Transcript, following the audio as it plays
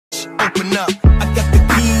open up. I got the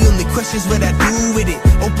key, only question's what I do with it.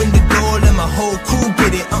 Open the door, let my whole crew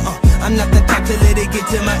get it. I'm not the type to let it get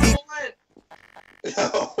to my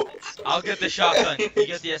No. I'll get the shotgun. You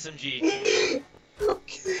get the SMG.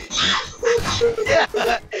 Okay.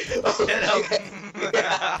 Get him.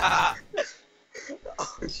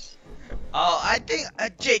 Oh, I think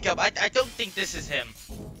Jacob. I don't think this is him.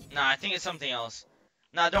 Nah, I think it's something else.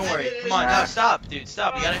 Nah, don't worry. Come on, no, stop, dude,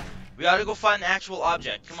 stop. We gotta go find an actual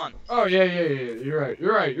object. Come on. Oh yeah. You're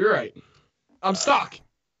right. I'm stuck.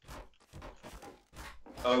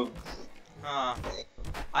 Oh. I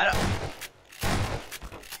don't.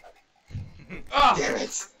 Ah, Damn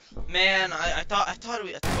it. Man, I thought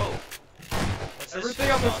we. Oh. What's this?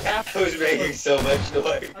 everything on this map. I was making so much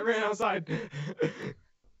noise. I ran outside. Dude,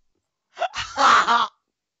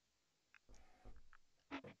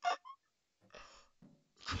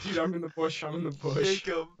 I'm in the bush.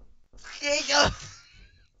 Jacob.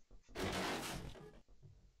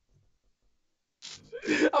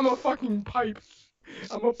 I'm a fucking pipe.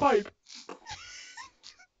 I'm a pipe.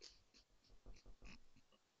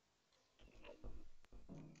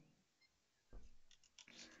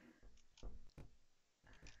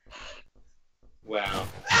 Wow.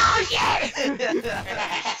 Oh yeah!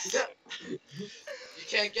 You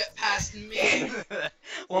can't get past me.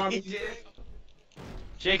 Well,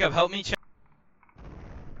 Jacob, help me check.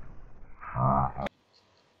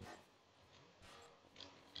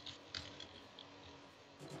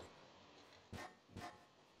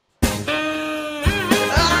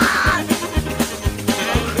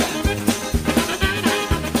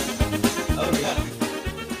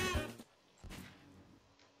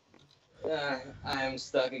 I am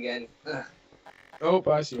stuck again. oh,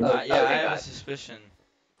 I see. Yeah, Oh, I have God. a suspicion.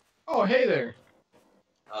 Oh, hey there.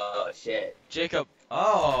 Oh shit. Jacob.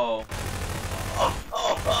 Oh.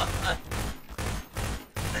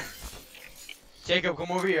 Jacob,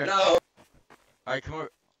 come over here. No. Alright, come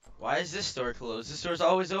over. Why is this door closed? This door's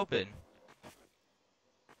always open.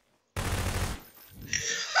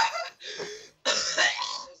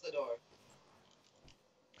 Close the door.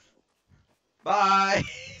 Bye.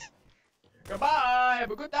 Goodbye.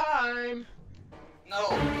 Have a good time. No.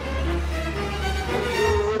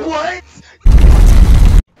 What?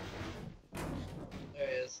 There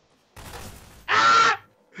he is.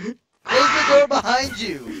 Close the door behind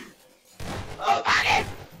you. Oh, fuck it!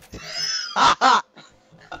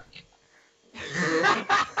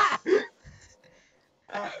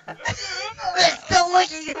 They're still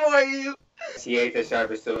looking for you. He ate the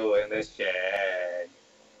sharpest tool in the shed.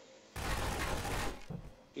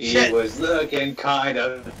 He Shit. was looking kind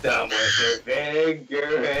of dumb with her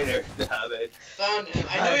finger in her thumb. Found him.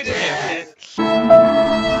 I knew he didn't have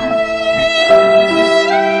it.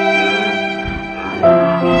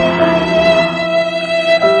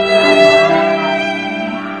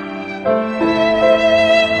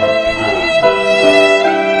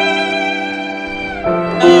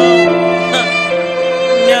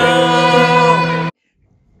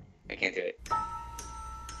 I can't do it.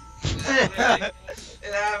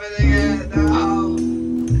 It happened again. No.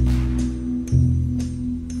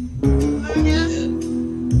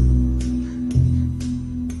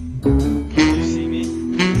 Can you see me?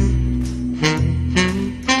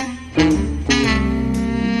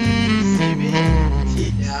 See me?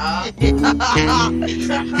 Yeah.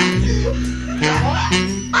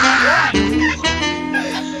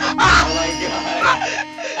 Oh my god.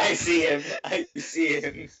 I see him. I see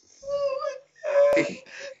him.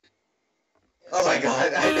 Oh my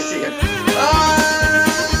god, I see him.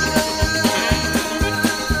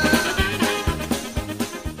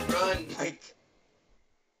 Run. Like,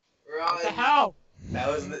 Run. What the hell? that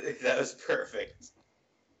was perfect.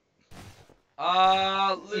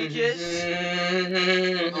 Lucas.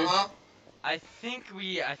 Uh-huh. I think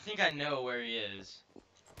I know where he is.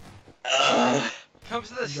 Ugh. Comes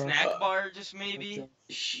to the snack bar, just maybe.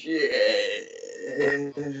 Shit.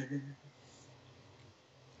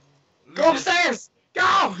 Go upstairs!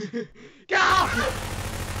 Go! Go!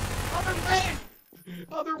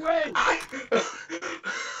 Other way!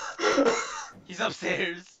 He's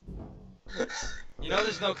upstairs. You know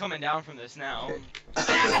there's no coming down from this now.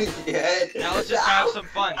 Yeah. Now let's just have some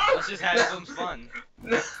fun. Let's just have some fun.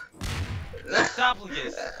 Stop,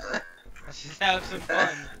 Lucas. Let's just have some fun.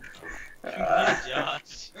 Come here,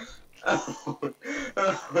 Josh. Oh no.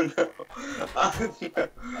 Oh no.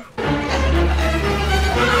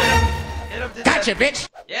 Hit him to Gotcha, death. bitch!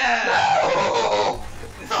 Yeah! No.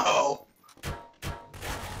 No.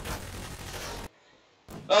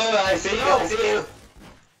 Oh, I see you. I see you.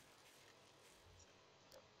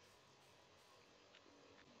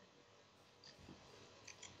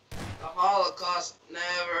 Holocaust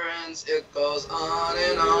never ends. It goes on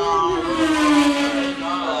and on. And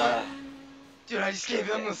on. Dude, I just gave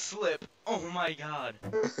him the slip. Oh my god.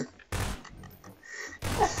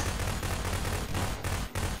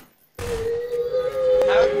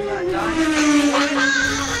 How did you not die?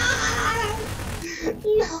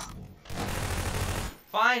 No.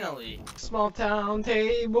 Finally. Small town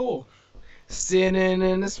table. Sitting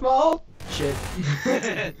in a small shit.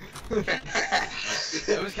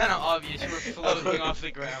 It was kind of obvious you were floating off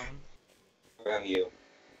the ground. From you.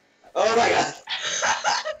 Oh my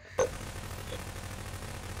god!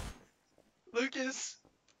 Lucas,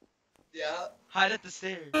 Yeah. hide at the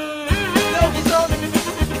stairs. No, he's on me.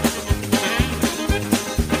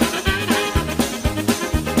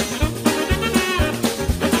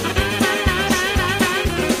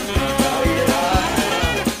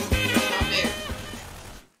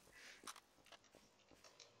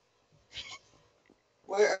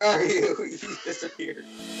 Where are you? You disappeared.